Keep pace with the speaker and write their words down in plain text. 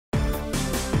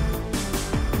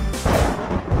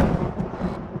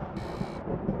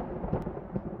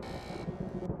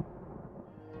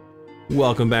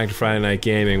Welcome back to Friday Night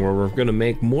Gaming, where we're going to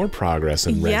make more progress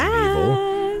in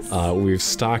Resident Evil. We've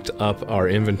stocked up our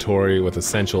inventory with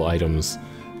essential items,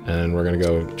 and we're going to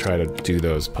go try to do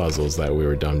those puzzles that we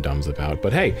were dum-dums about.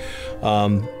 But hey,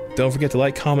 don't forget to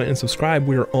like, comment, and subscribe.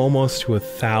 We are almost to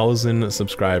 1,000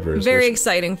 subscribers. Very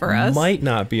exciting for us. Might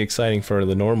not be exciting for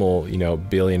the normal, you know,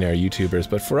 billionaire YouTubers,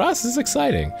 but for us, it's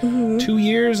exciting. 2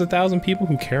 years, 1,000 people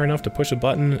who care enough to push a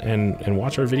button and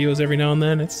watch our videos every now and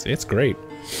then. It's great.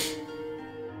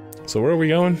 So where are we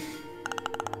going?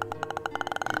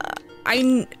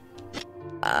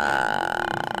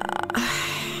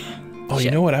 Oh, you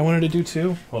know what I wanted to do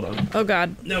too? Hold on. Oh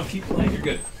god. No, keep playing. You're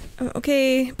good.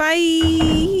 Okay,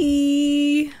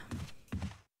 bye.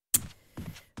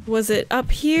 Was it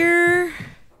up here?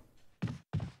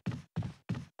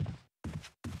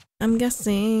 I'm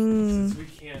guessing. Since we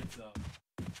can't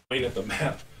point at the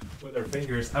map with our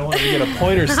fingers, I wanted to get a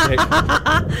pointer stick.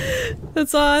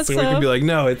 That's awesome. So we can be like,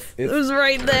 no, it was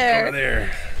right there. Over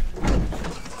there.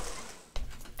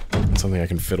 It's something I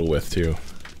can fiddle with too.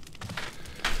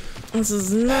 This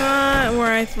is not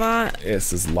where I thought.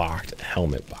 This is locked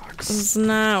helmet box. This is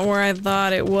not where I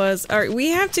thought it was. Alright, we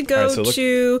have to go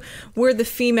to where the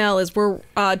female is, where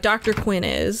Dr. Quinn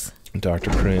is.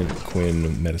 Dr.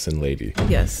 Quinn, medicine lady.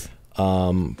 Yes.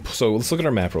 So let's look at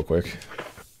our map real quick.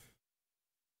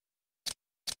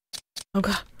 Oh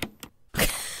god.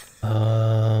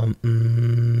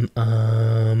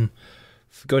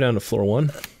 Go down to floor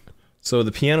 1. So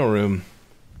the piano room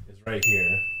is right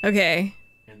here. Okay.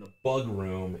 And the bug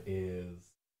room is...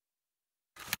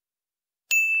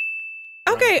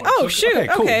 Okay, right, oh shoot, okay,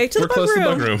 cool. Okay, to the bug room. We're close to the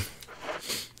bug room.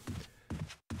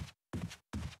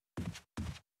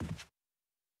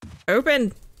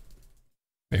 Open.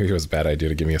 Maybe it was a bad idea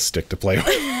to give me a stick to play with.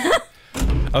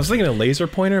 I was thinking a laser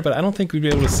pointer, but I don't think we'd be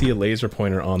able to see a laser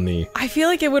pointer on the... I feel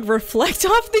like it would reflect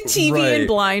off the TV and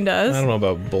blind us. I don't know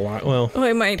about blind... Well... Oh,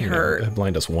 it might hurt. Know,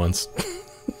 blind us once.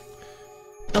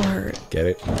 It'll hurt. Get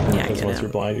it? Yeah, because once you're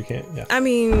blind, you can't... Yeah. I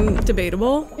mean,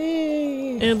 debatable.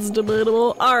 It's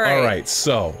debatable. Alright. Alright,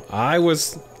 so, I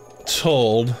was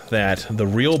told that the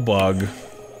real bug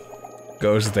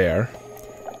goes there.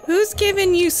 Who's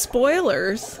giving you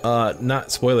spoilers?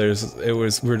 Not spoilers. It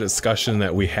was weird discussion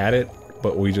that we had it,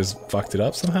 but we just fucked it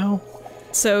up somehow.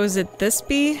 So is it this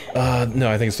bee? No,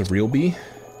 I think it's the real bee.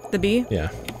 The bee? Yeah.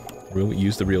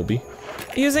 Use the real bee.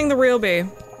 Using the real bee.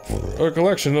 A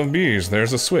collection of bees.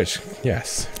 There's a switch.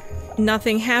 Yes.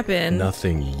 Nothing happened.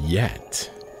 Nothing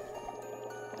yet.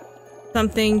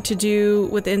 Something to do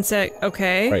with insect.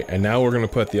 Okay. Right, and now we're gonna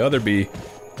put the other bee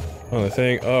on the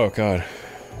thing. Oh god.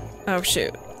 Oh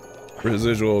shoot.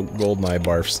 Residual goldeneye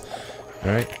barfs.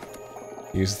 Alright.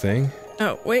 Use the thing.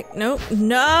 Oh, wait, no.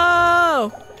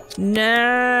 No!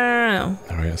 No!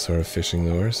 Alright, sort of fishing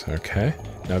lures. Okay.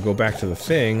 Now go back to the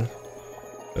thing.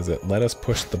 Does it let us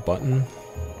push the button?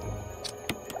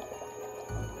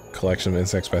 Collection of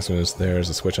insect specimens. There's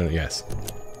a switch on it. Yes.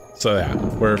 So yeah,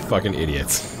 we're fucking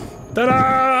idiots.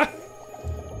 Ta-da!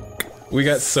 We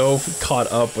got so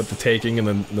caught up with the taking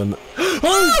and then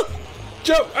oh!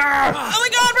 Jump! Ah! Oh my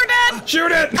god, we're dead!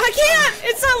 Shoot it! I can't!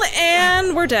 It's not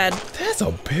and we're dead. That's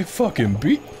a big fucking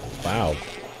beat. Wow.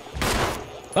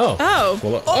 Oh. Oh.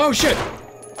 Well, oh shit!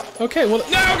 Okay, well,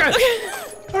 no, okay!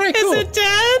 Alright, cool. Is it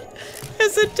dead?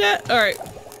 Is it dead? Alright.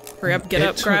 Hurry up, get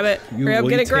up, grab it. Hurry up,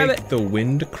 get it, grab it. The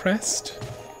wind crest?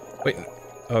 Wait,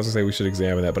 I was gonna say we should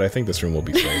examine that, but I think this room will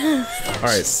be safe.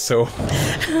 Alright, so...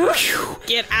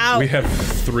 Get out! We have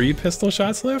 3 pistol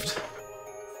shots left?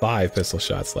 5 pistol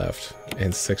shots left,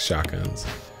 and 6 shotguns.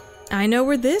 I know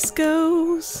where this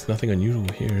goes. Nothing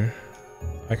unusual here.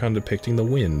 Icon depicting the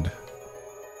wind.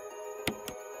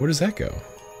 Where does that go?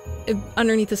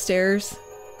 Underneath the stairs.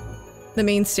 The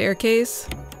main staircase.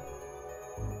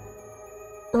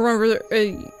 Remember,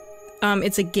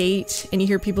 it's a gate, and you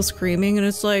hear people screaming, and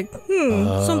it's like,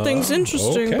 something's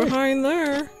interesting behind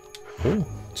there. Cool.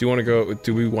 Do you want to go,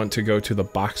 do we want to go to the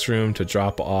box room to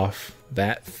drop off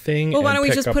that thing? Well, why don't we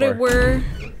just put it where...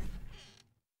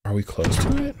 Are we close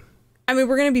to it? I mean,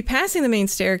 we're gonna be passing the main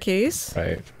staircase.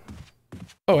 Right.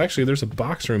 Oh, actually, there's a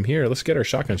box room here. Let's get our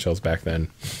shotgun shells back then.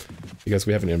 Because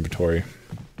we have an inventory.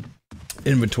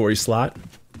 Inventory slot.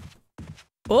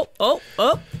 Oh.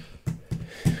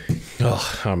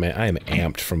 Oh man, I am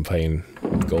amped from playing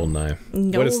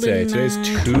GoldenEye. What is today? Today's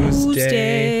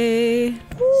Tuesday.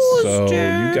 So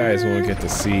you guys won't get to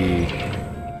see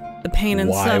the pain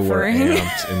and suffering. We're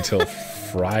amped until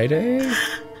Friday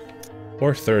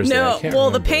or Thursday. No, I can't well,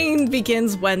 remember. the pain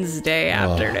begins Wednesday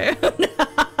afternoon.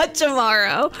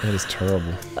 Tomorrow. That is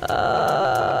terrible.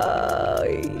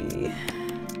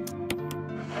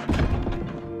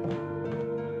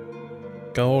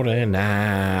 Golden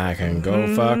eye can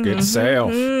go fuck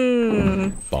itself.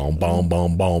 Boom, boom,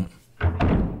 boom, boom.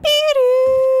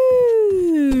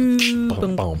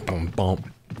 Boom, boom, boom, boom.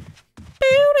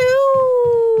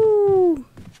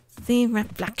 The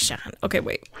reflection. Okay,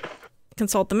 wait.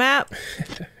 Consult the map.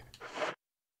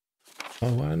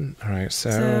 Oh, one. All right,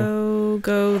 so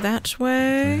go that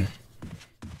way.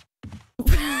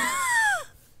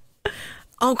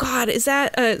 Oh God, is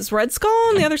that is Red Skull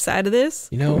on the other side of this?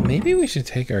 You know, maybe we should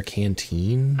take our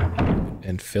canteen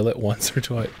and fill it once or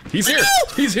twice. He's here.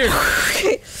 He's here.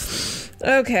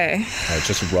 Okay. All right,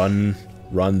 just run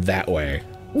that way.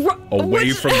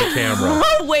 Away from the camera.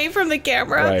 Away from the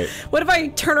camera? Right. What if I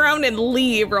turn around and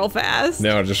leave real fast?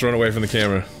 No, just run away from the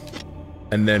camera.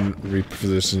 And then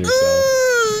reposition yourself.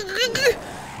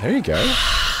 There you go.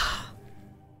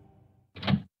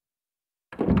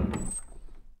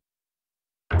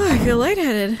 Oh, I feel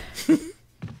lightheaded.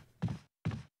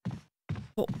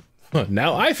 Oh.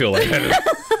 Now I feel lightheaded.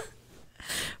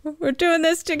 We're doing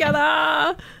this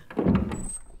together.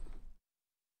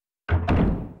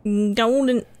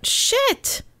 Golden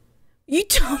shit! You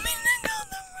told me to go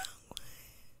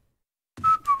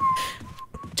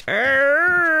the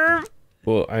wrong way.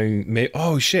 Well, I may.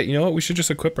 Oh shit! You know what? We should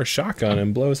just equip our shotgun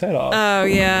and blow his head off. Oh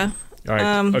yeah. All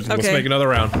right. Let's make another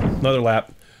round. Another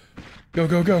lap. Go,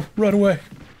 go, go! Run away!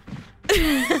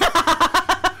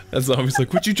 That zombie's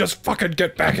like, would you just fucking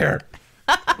get back here?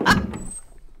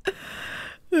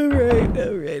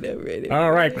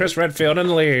 All right, Chris Redfield in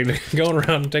the lead, going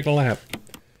around and taking a lap.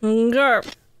 Oh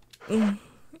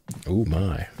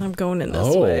my! I'm going in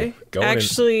this way.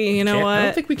 Actually, you know what? I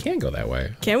don't think we can go that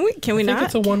way. Can we? Can we not?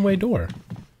 It's a one-way door.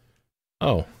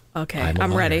 Oh. Okay,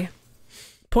 I'm ready.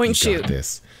 Point and shoot.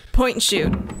 This. Point and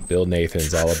shoot. Bill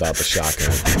Nathan's all about the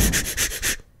shotgun.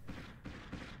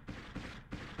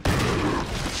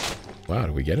 Wow,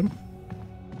 did we get him?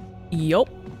 Yup.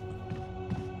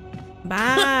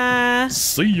 Bye.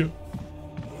 See ya.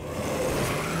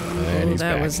 And he's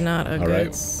that back. Was not a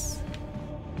good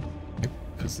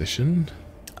position.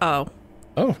 Oh.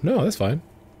 Oh no, that's fine.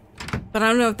 But I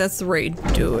don't know if that's the right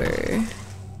door.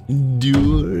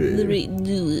 The right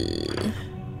door.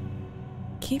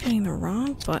 Keep hitting the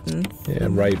wrong button. Yeah,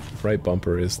 right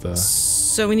bumper is the.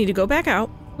 So we need to go back out,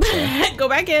 go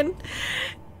back in,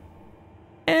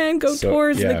 and go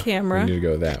towards the camera. We need to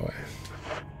go that way.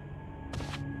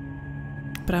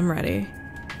 But I'm ready.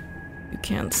 You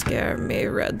can't scare me,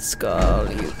 Red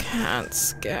Skull. You can't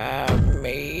scare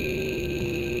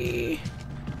me.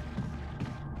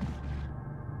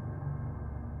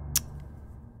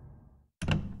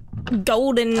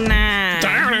 Golden eye.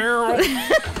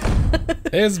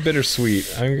 It's bittersweet.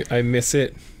 I miss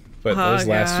it, but those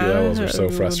last few levels were so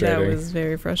frustrating. That was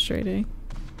very frustrating.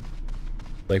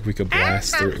 Like we could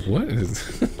blast through. What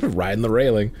is riding the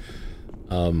railing?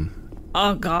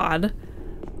 Oh God.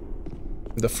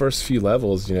 The first few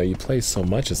levels, you know, you play so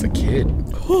much as a kid.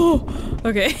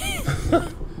 Okay.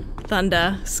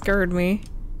 Thunder scared me.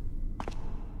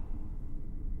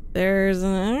 There's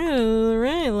an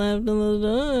right left in the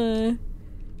door.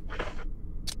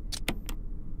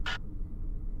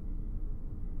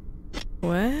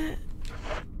 What?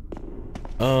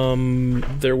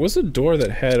 There was a door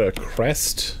that had a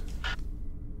crest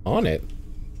on it.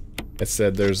 It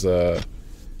said there's a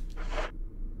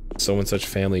so and such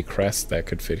family crest that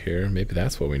could fit here. Maybe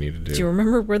that's what we need to do. Do you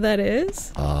remember where that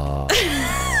is?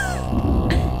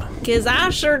 'Cause I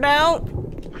sure don't.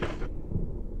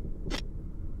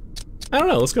 I don't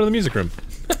know. Let's go to the music room.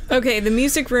 Okay, the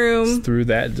music room. It's through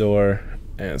that door,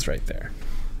 and it's right there.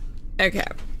 Okay.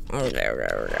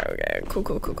 Okay. Cool.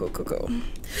 Cool.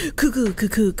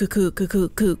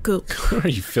 Are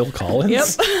you Phil Collins? Yep.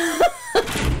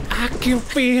 I can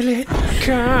feel it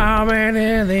coming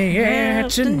in the air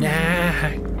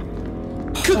tonight.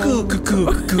 Cuckoo.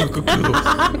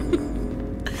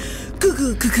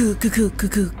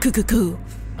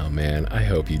 Oh man, I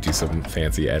hope you do some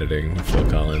fancy editing with Phil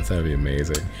Collins. That'd be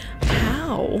amazing.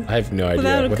 How? I have no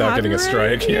idea. Without getting a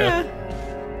strike, yeah.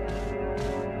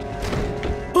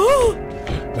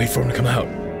 Wait for him to come out.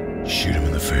 Shoot him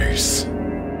in the face.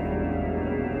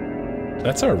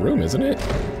 That's our room, isn't it?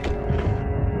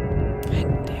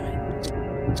 Damn it.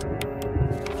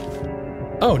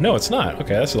 Oh, no, it's not.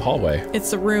 Okay, that's the hallway.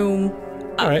 It's the room.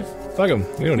 Alright, fuck him. We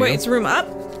don't need him. Wait, it's room up?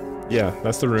 Yeah,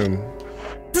 that's the room.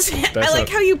 I like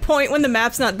how you point when the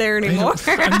map's not there anymore.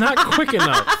 I'm not quick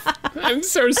enough. I'm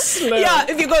so slow. Yeah,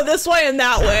 if you go this way and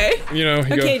that way. You know,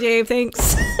 you okay, Dave,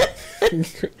 thanks.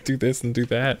 Do this and do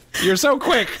that. You're so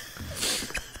quick.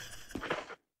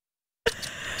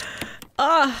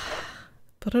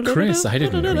 Chris, I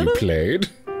didn't know you played.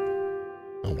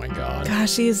 Oh Oh my god.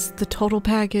 Gosh, he's the total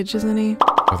package, isn't he?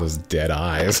 With those dead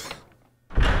eyes.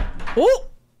 Oh!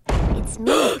 It's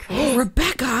me, Chris. Oh,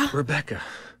 Rebecca! Rebecca.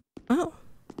 Oh.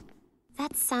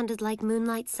 That sounded like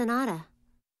Moonlight Sonata.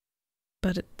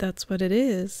 But that's what it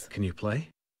is. Can you play?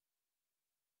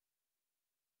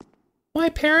 My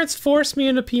parents forced me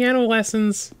into piano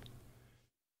lessons.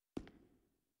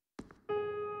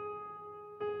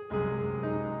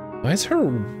 Why is her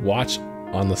watch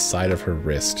on the side of her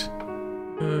wrist?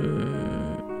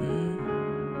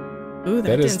 Ooh,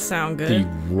 that didn't sound good. The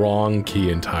wrong key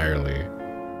entirely.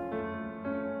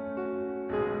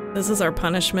 This is our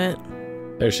punishment.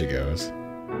 There she goes.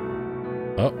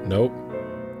 Oh, nope.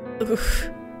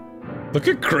 Oof. Look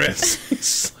at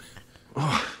Chris.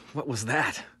 Oh, what was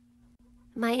that?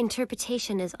 My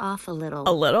interpretation is off a little.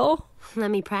 A little?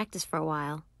 Let me practice for a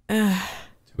while. Do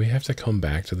we have to come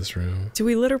back to this room? Do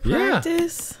we let her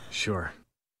practice? Sure.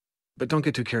 But don't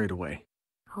get too carried away.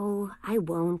 Oh, I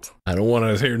won't. I don't want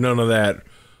to hear none of that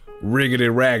riggedy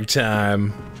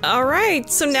ragtime. Alright,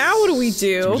 so now what do we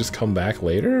do? Do we just come back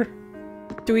later?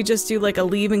 Do we just do like a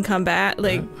leave and come back?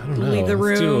 Like, I don't know. leave the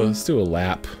room? Let's do a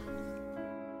lap.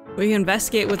 We can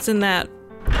investigate what's in that.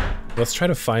 Let's try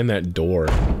to find that door.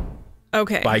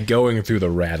 Okay. By going through the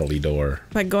rattly door.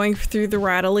 By going through the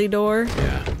rattly door?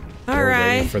 Yeah.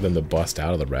 Alright. Waiting for them to bust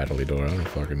out of the rattly door. I don't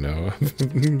fucking know.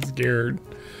 I'm scared.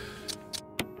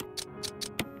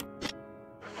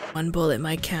 One bullet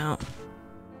might count.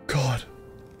 God.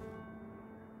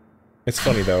 It's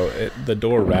funny though, the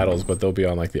door rattles, but they'll be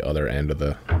on like the other end of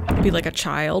the... Be like a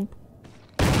child.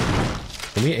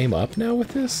 Can we aim up now with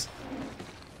this?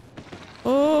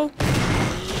 Oh.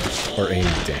 Or aim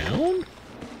down?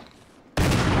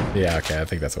 Yeah, okay, I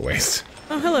think that's a waste.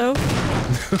 Oh, hello.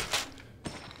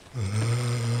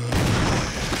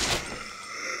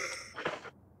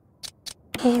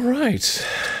 Alright.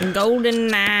 Golden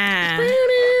knife.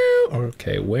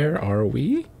 Okay, where are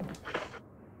we?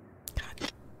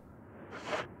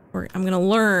 I'm gonna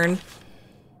learn.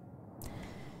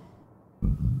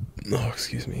 Oh,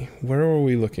 excuse me. Where are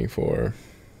we looking for?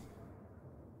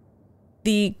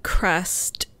 The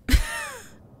crest.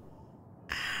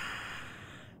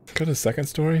 Go to the second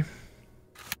story?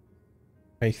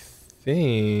 I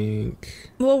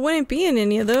think... Well, it wouldn't be in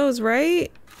any of those,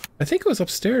 right? I think it was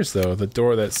upstairs, though. The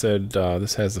door that said,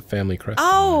 this has a family crest.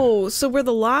 Oh, so we're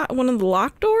the one of the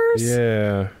locked doors?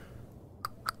 Yeah.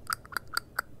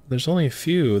 There's only a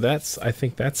few. I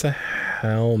think that's a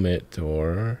helmet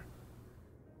door.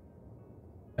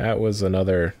 That was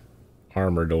another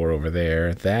armor door over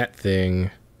there. That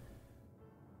thing...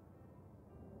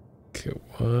 It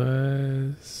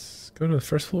was... Go to the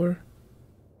first floor?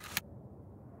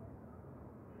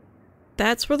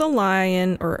 That's where the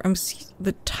lion, or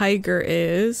the tiger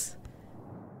is.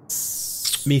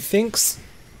 Methinks.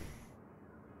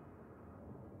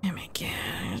 Oh my god,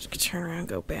 I have to turn around and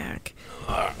go back.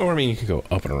 Or I mean, you can go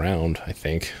up and around, I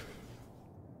think.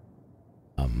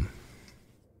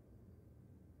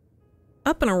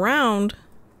 Up and around?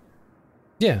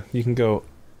 Yeah, you can go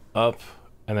up,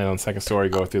 and then on the second story,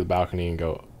 go through the balcony and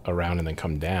go around and then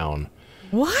come down.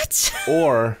 What?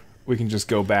 Or we can just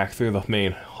go back through the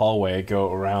main hallway,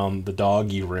 go around the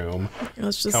doggy room,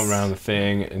 Let's just come around the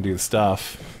thing and do the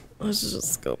stuff. Let's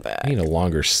just go back. I need a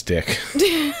longer stick.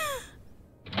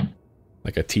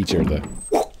 Like a teacher,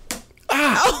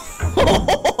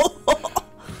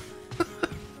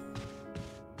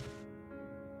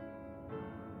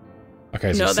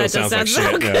 Okay, so no, it still that sounds like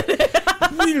sound shit. Yeah.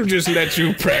 We'll just let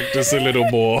you practice a little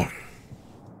more.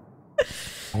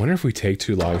 I wonder if we take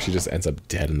too long, she just ends up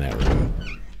dead in that room.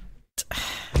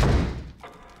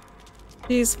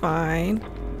 She's fine.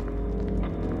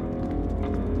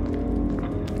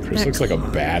 Chris looks like a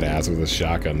badass with a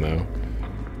shotgun, though.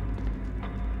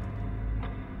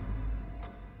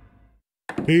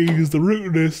 He's the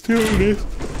rootinest,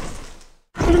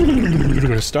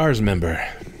 tootinest. Stars member.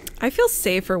 I feel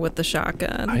safer with the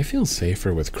shotgun. I feel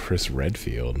safer with Chris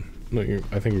Redfield. No,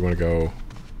 I think we want to go...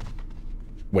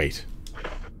 Wait.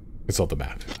 Consult the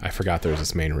map. I forgot there was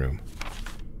this main room.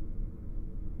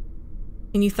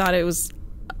 And you thought it was...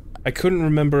 I couldn't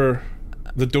remember...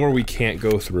 The door we can't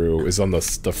go through is on the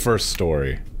first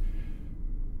story.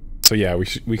 So yeah,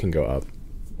 we can go up.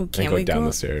 Well, and go down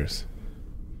the stairs.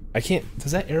 I can't...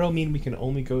 Does that arrow mean we can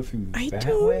only go through that way? I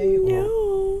don't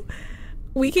know.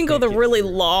 We can go the really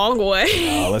long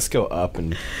way. Let's go up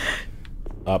and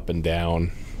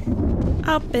down.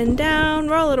 Up and down,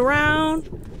 roll it around.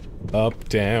 Up,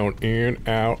 down, in,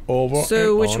 out, over.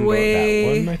 So which way?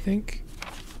 That one, I think.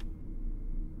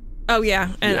 Oh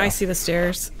yeah, and I see the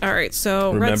stairs. All right,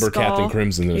 so remember Red Skull. Captain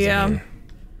Crimson is in there.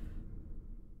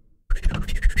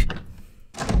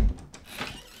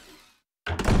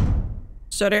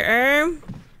 Steady aim.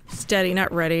 Steady,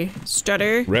 not ready.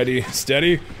 Steady. Ready,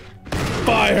 steady,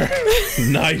 fire!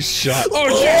 Nice shot. Oh,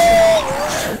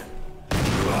 shit!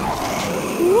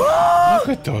 Look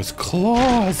at those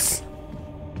claws.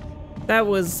 That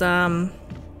was, I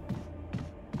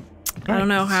don't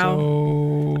know how.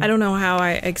 So... I don't know how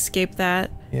I escaped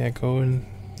that. Yeah, go in.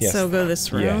 Yes. So go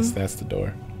this room. Yes, that's the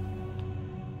door.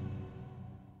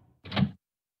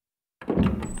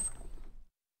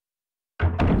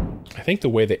 I think the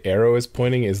way the arrow is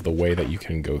pointing is the way that you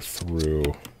can go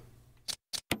through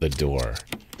the door.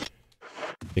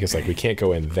 Because, like, we can't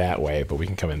go in that way, but we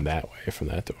can come in that way from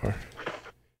that door.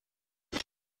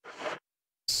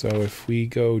 So if we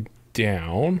go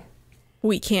down...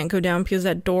 We can't go down because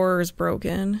that door is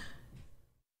broken.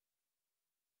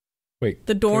 Wait.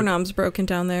 The doorknob's broken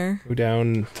down there. Go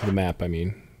down to the map, I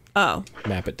mean. Oh.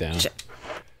 Map it down. Shit.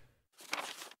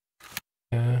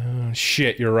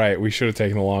 Shit, you're right. We should have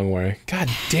taken the long way. God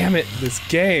damn it, this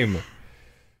game!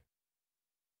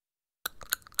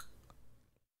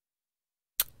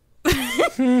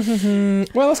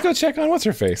 Well, let's go check on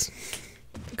what's-her-face.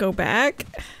 Go back?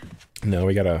 No,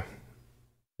 we gotta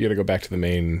go back to the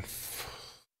main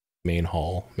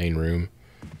hall, main room.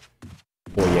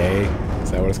 Foyer,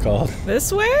 is that what it's called?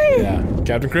 This way? Yeah,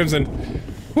 Captain Crimson.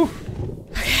 Whew.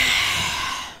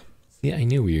 Yeah, I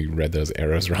knew we read those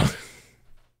arrows wrong.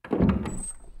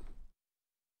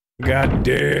 God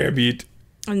damn it.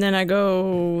 And then I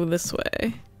go this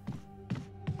way.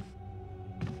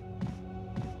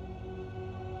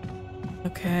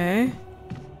 Okay.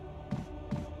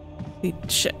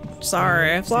 Shit.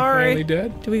 Sorry. Sorry.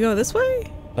 Dead? Do we go this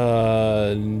way?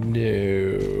 No.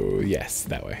 Yes,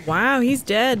 that way. Wow, he's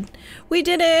dead. We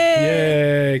did it!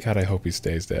 Yay! God, I hope he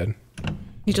stays dead.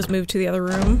 He just moved to the other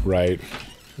room. Right.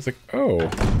 It's like,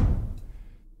 oh.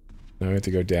 Now we have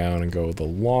to go down and go the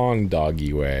long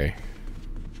doggy way.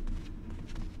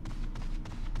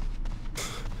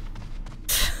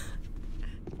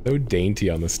 So dainty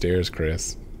on the stairs,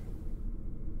 Chris.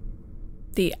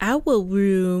 The owl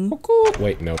room.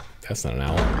 Wait, no, that's not an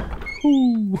owl.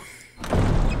 Ooh.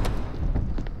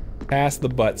 Past the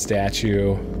butt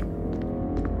statue.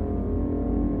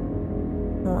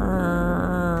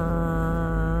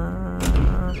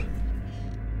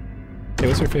 Hey,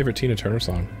 what's your favorite Tina Turner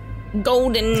song?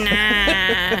 Golden.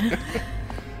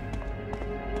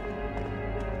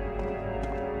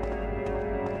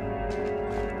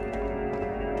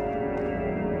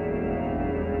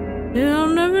 You'll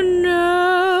never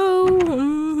know.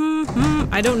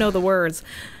 I don't know the words.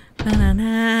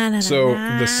 So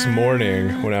this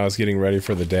morning, when I was getting ready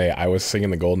for the day, I was singing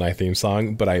the GoldenEye theme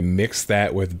song, but I mixed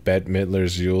that with Bette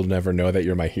Midler's "You'll Never Know That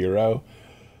You're My Hero."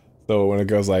 So when it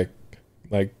goes like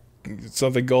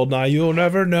something GoldenEye, you'll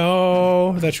never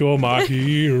know that you're my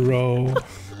hero.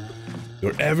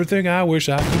 You're everything I wish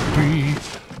I could be.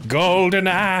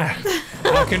 GoldenEye,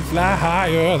 I can fly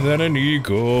higher than an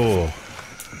eagle.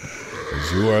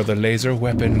 'Cause you are the laser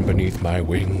weapon beneath my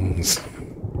wings.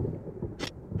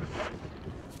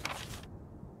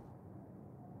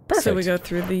 Perfect. So we go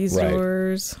through these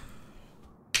doors.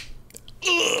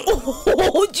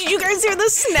 Oh, did you guys hear the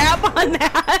snap on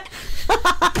that?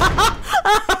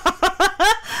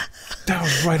 That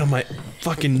was right on my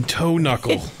fucking toe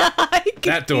knuckle.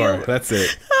 That door, that's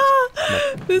it.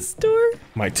 This door?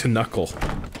 My knuckle.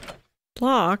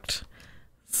 Locked.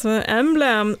 It's an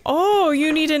emblem. Oh,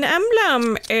 you need an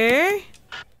emblem, eh?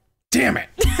 Damn it!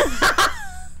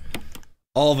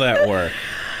 All that work.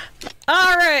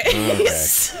 Alright. Okay.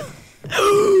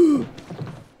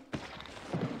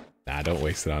 Nah, don't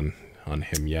waste it on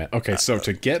him yet. Okay, so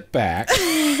to get back...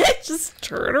 Just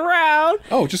turn around.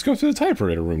 Oh, just go through the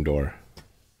typewriter room door.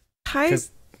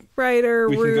 Typewriter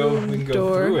room we can go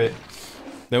door. through it.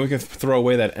 Then we can throw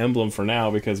away that emblem for now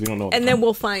because we don't know. And then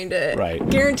we'll find it. Right.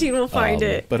 Guaranteed we'll find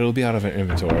it. But it'll be out of our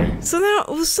inventory. So then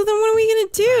what are we gonna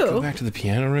do? Go back to the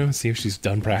piano room and see if she's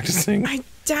done practicing. I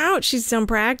doubt she's done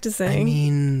practicing. I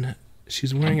mean,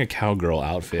 she's wearing a cowgirl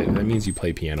outfit. That means you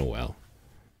play piano well.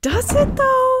 Does it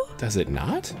though? Does it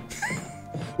not?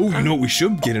 Oh, you know what we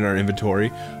should get in our inventory?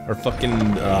 Our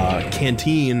fucking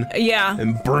canteen. Yeah.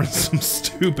 And burn some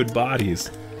stupid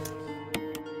bodies.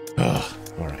 Ugh,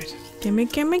 alright. Gimme,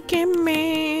 gimme,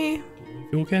 gimme.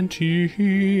 Your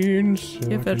canteen.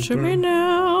 Give it to me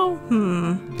now.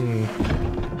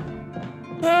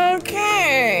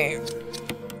 Okay.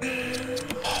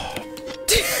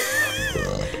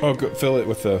 Oh, go fill it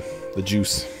with the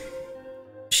juice.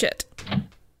 Shit.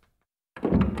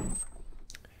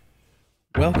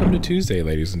 Welcome to Tuesday,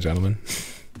 ladies and gentlemen.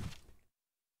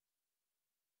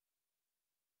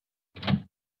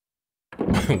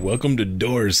 Welcome to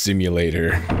Doors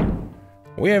Simulator.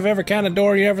 We have every kind of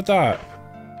door you ever thought.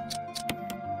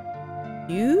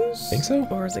 Use? Think so?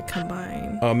 Or is it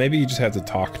combined? Oh, maybe you just have to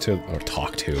talk to it. Just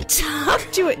talk to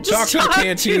it. Talk to the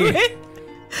canteen.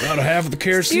 About half of the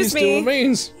kerosene still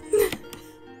remains.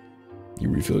 You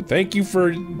refill it. Thank you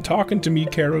for talking to me,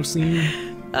 kerosene.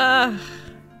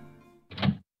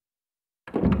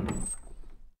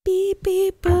 Beep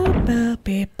beep boop boop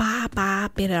beep ba ba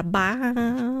ba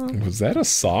ba. Was that a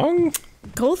song?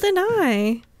 Golden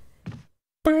Eye.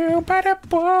 Bitty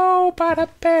pie.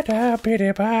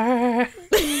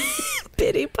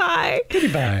 Bitty pie.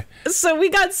 So we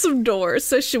got some doors.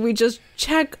 So should we just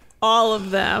check all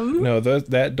of them? No,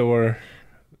 that door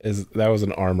that was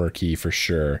an armor key for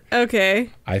sure. Okay.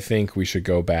 I think we should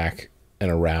go back and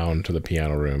around to the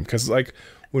piano room because, like,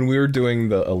 when we were doing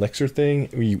the elixir thing,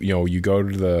 you go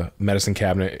to the medicine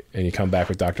cabinet and you come back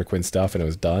with Dr. Quinn's stuff and it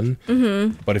was done.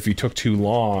 Mm-hmm. But if you took too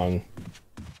long,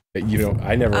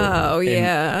 I never. Oh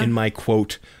yeah. In my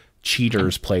quote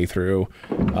cheaters playthrough,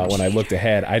 when I looked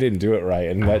ahead, I didn't do it right,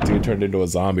 and that dude turned into a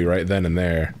zombie right then and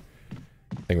there.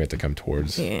 I think we have to come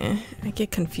towards. Yeah, I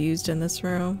get confused in this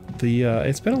room.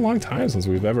 It's been a long time since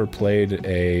we've ever played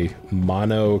a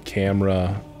mono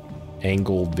camera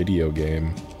angled video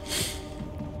game.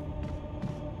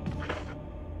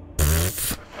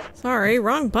 Sorry,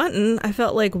 wrong button. I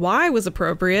felt like Y was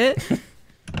appropriate.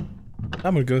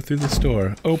 I'm gonna go through the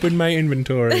store. Open my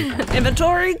inventory.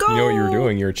 Inventory, go! You know what you were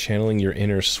doing? You were channeling your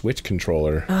inner Switch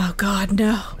controller. Oh god,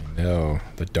 no. No,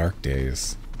 the dark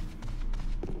days.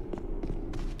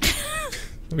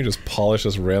 Let me just polish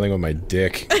this railing with my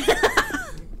dick.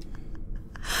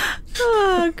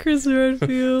 Ah, Chris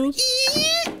Redfield.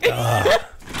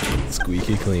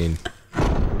 Squeaky clean.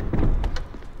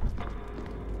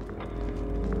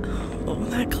 Oh,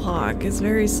 that clock is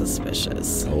very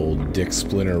suspicious. Old Dick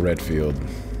Splinter Redfield.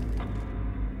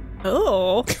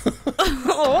 Oh.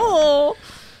 Oh.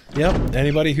 Yep,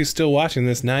 anybody who's still watching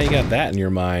this, now you got that in your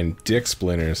mind. Dick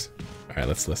Splinters. Alright,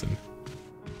 let's listen.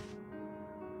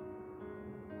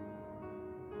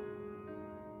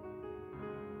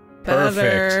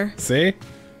 Perfect. See?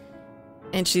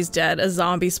 And she's dead. A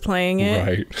zombie's playing it.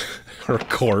 Right. Her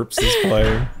corpse is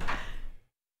playing.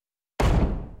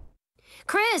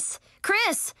 Chris!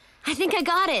 Chris! I think I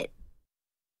got it.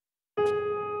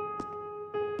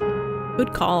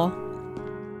 Good call.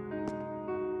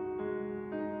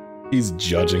 He's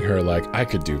judging her like, I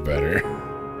could do better.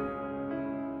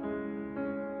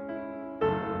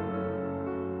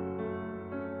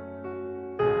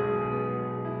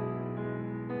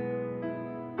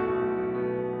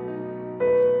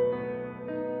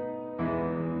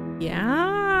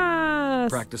 Yes.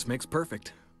 Practice makes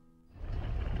perfect.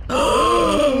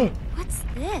 What's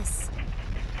this?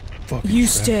 You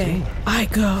stay. I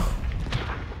go.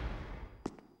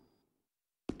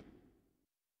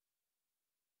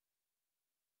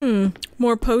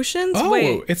 More potions? Oh,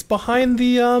 wait. it's behind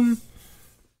the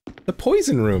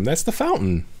poison room. That's the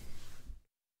fountain.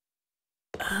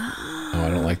 Oh, I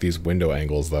don't like these window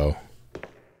angles, though.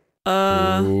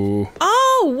 Ooh.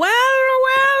 Oh, well.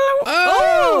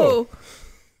 Oh!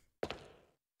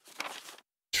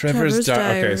 Trevor's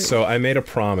Diary. Okay, so I made a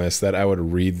promise that I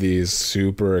would read these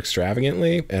super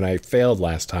extravagantly, and I failed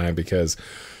last time because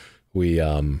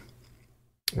we're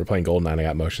playing GoldenEye and I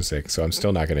got motion sick, so I'm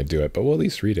still not going to do it, but we'll at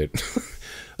least read it.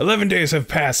 11 days have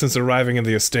passed since arriving at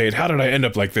the estate. How did I end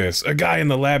up like this? A guy in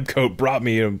the lab coat brought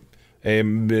me a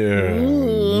meager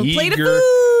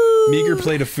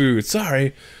plate of food.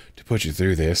 Sorry to put you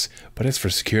through this, but it's for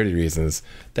security reasons.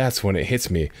 That's when it hits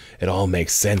me. It all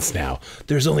makes sense now.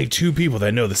 There's only two people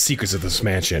that know the secrets of this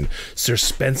mansion, Sir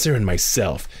Spencer and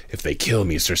myself. If they kill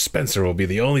me, Sir Spencer will be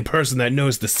the only person that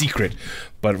knows the secret.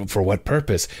 But for what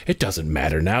purpose? It doesn't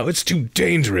matter now. It's too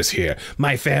dangerous here.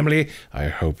 My family, I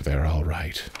hope they're all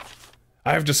right.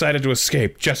 I have decided to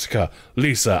escape. Jessica,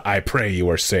 Lisa, I pray you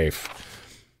are safe.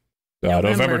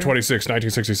 November 26,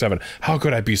 1967. How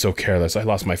could I be so careless? I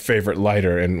lost my favorite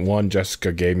lighter and one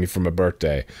Jessica gave me for my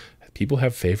birthday. People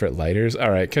have favorite lighters?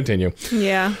 Alright, continue.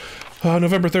 Yeah.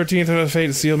 November 13th,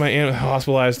 fate sealed my aunt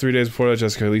hospitalized 3 days before that.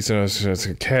 Jessica, Lisa, it's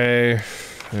okay.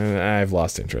 I've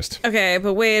lost interest. Okay,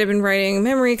 but wait, I've been writing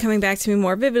memory coming back to me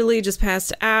more vividly. Just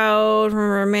passed out.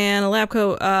 Remember a man, a lab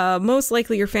coat. Most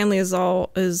likely your family is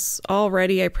all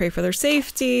ready. I pray for their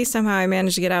safety. Somehow I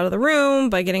managed to get out of the room,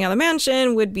 but getting out of the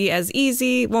mansion won't be as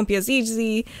easy.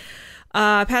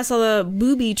 Past all the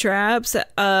booby traps.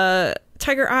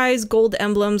 Tiger eyes, gold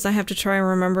emblems. I have to try and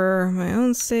remember my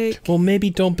own sake. Well, maybe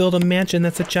don't build a mansion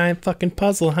that's a giant fucking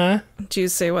puzzle, huh? Do you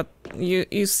say what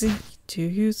you see? Do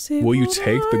you see? Will you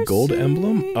take the gold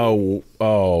emblem? Oh,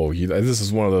 this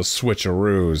is one of those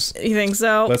switcheroos. You think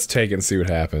so? Let's take it and see what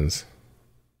happens.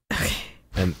 Okay.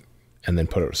 And then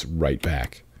put it right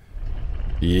back.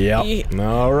 Yep.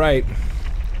 All right.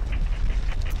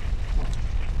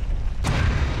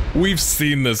 We've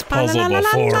seen this puzzle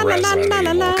before, Resident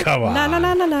Evil. Come on.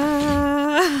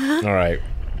 All right.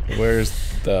 Where's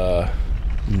the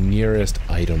nearest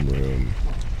item room?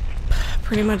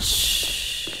 Pretty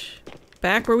much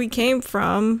back where we came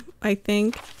from, I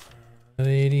think.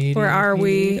 Where are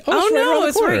we? Oh no,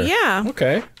 it's right, yeah.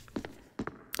 Okay.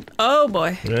 Oh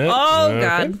boy. Yeah, oh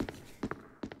okay.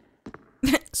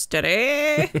 God.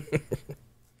 Steady.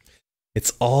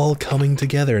 It's all coming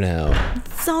together now.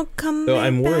 It's all coming So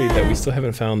I'm worried back. that we still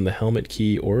haven't found the helmet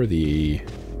key or the...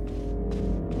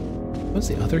 What's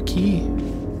the other key?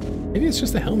 Maybe it's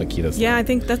just the helmet key that's... Yeah, I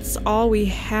think that's all we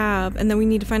have. And then we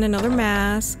need to find another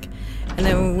mask. And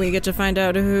then we get to find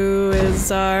out who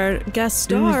is our guest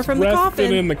star from the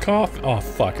coffin. in the coffin. Oh,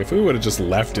 fuck. If we would have just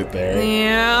left it there.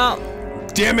 Yeah.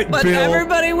 Damn it, But Bill!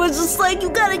 everybody was just like, you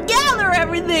gotta gather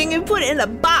everything and put it in a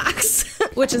box.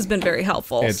 Which has been very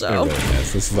helpful, It really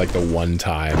is. This is like the one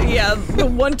time. Yeah, the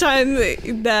one time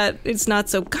that it's not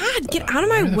so... God, get out of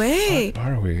my way!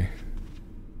 Where are we?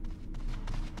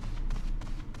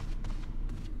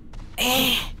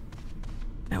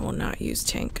 I will not use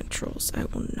tank controls. I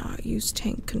will not use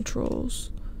tank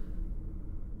controls.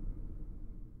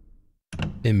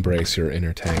 Embrace your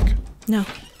inner tank. No.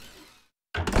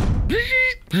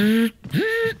 Wait,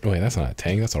 that's not a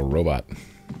tank, that's a robot.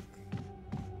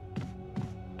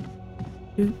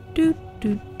 Do do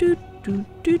do do do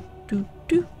do do do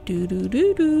do do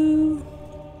do do.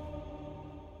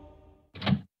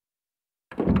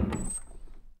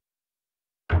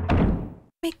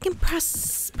 Making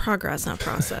progress, not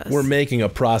process. We're making a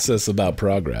process about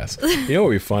progress. You know what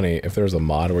would be funny if there was a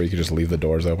mod where you could just leave the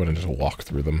doors open and just walk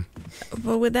through them?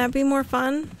 But would that be more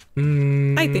fun?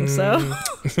 I think so.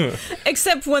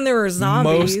 Except when there were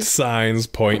zombies. Most signs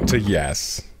point to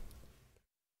yes.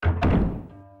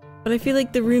 But I feel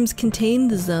like the rooms contain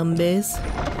the zombies.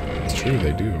 It's true,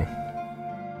 they do.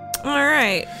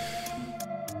 Alright.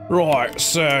 Right,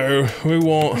 so we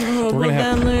want...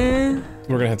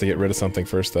 We're gonna have to get rid of something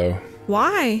first, though.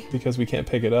 Why? Because we can't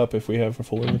pick it up if we have a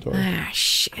full inventory. Ah,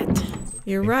 shit.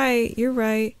 You're right, you're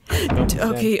right.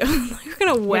 Okay, you're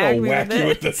gonna whack me with it. You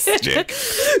with the stick.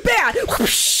 Bad!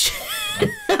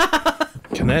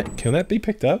 Can that be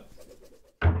picked up?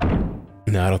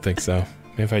 No, I don't think so.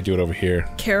 Maybe if I do it over here.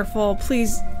 Careful,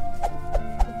 please.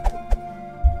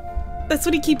 That's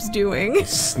what he keeps doing.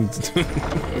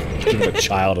 Give a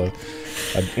child a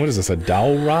what is this, a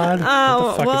dowel rod? Oh,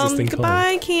 what the fuck well, is this thing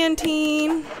goodbye,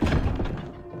 canteen.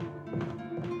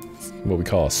 What we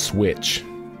call a switch.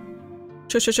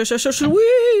 Switch. You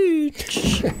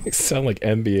sound like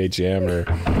NBA Jam or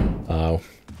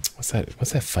what's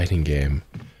that fighting game?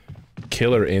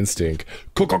 Killer Instinct.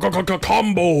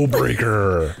 Combo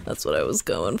Breaker. That's what I was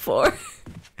going for.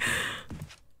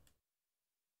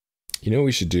 You know what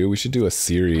we should do? We should do a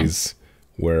series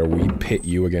where we pit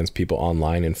you against people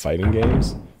online in fighting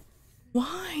games.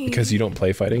 Why? Because you don't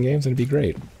play fighting games, and it'd be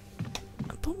great.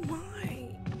 But why?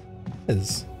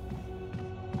 Is.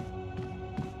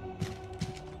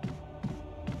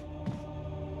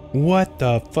 What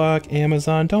the fuck,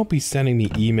 Amazon? Don't be sending me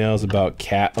emails about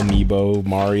cat amiibo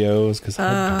Marios, because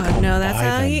no,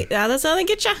 that's how they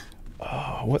get ya.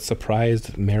 Oh, what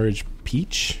surprised marriage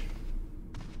peach?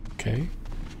 Okay.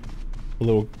 A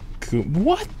little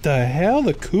what the hell?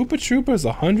 The Koopa Troopa is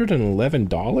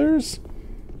 $111?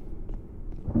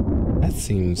 That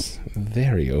seems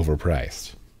very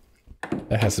overpriced.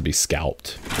 That has to be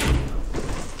scalped.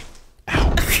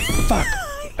 Ow. Fuck.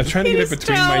 I'm trying to get it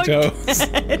between my toes.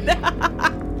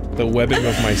 The webbing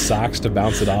of my socks to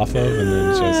bounce it off of, and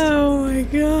then just... Oh my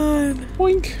god.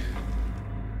 Boink.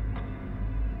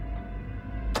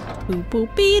 Boop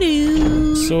boop be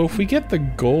doo. So if we get the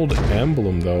gold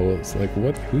emblem, though, it's like,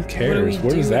 what? Who cares?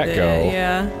 Where does that go?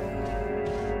 Yeah.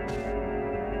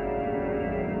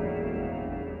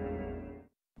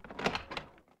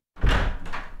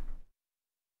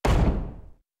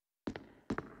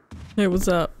 Hey, what's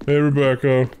up? Hey,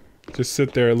 Rebecca. Just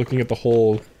sit there looking at the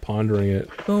hole, pondering it.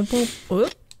 Boom, boom.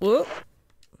 Whoop, whoop.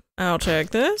 I'll check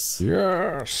this.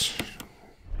 Yes.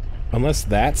 Unless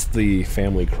that's the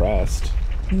family crest.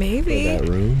 Maybe. That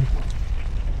room.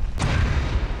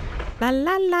 La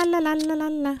la la la la la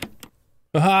la.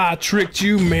 Aha! Tricked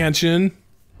you, mansion.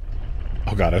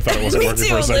 Oh god, I thought it wasn't working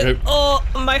for a second. Oh,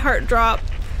 my heart dropped.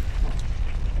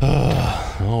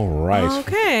 All All right.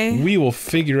 Okay. We will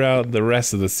figure out the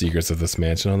rest of the secrets of this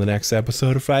mansion on the next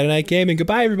episode of Friday Night Gaming.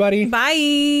 Goodbye, everybody.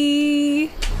 Bye.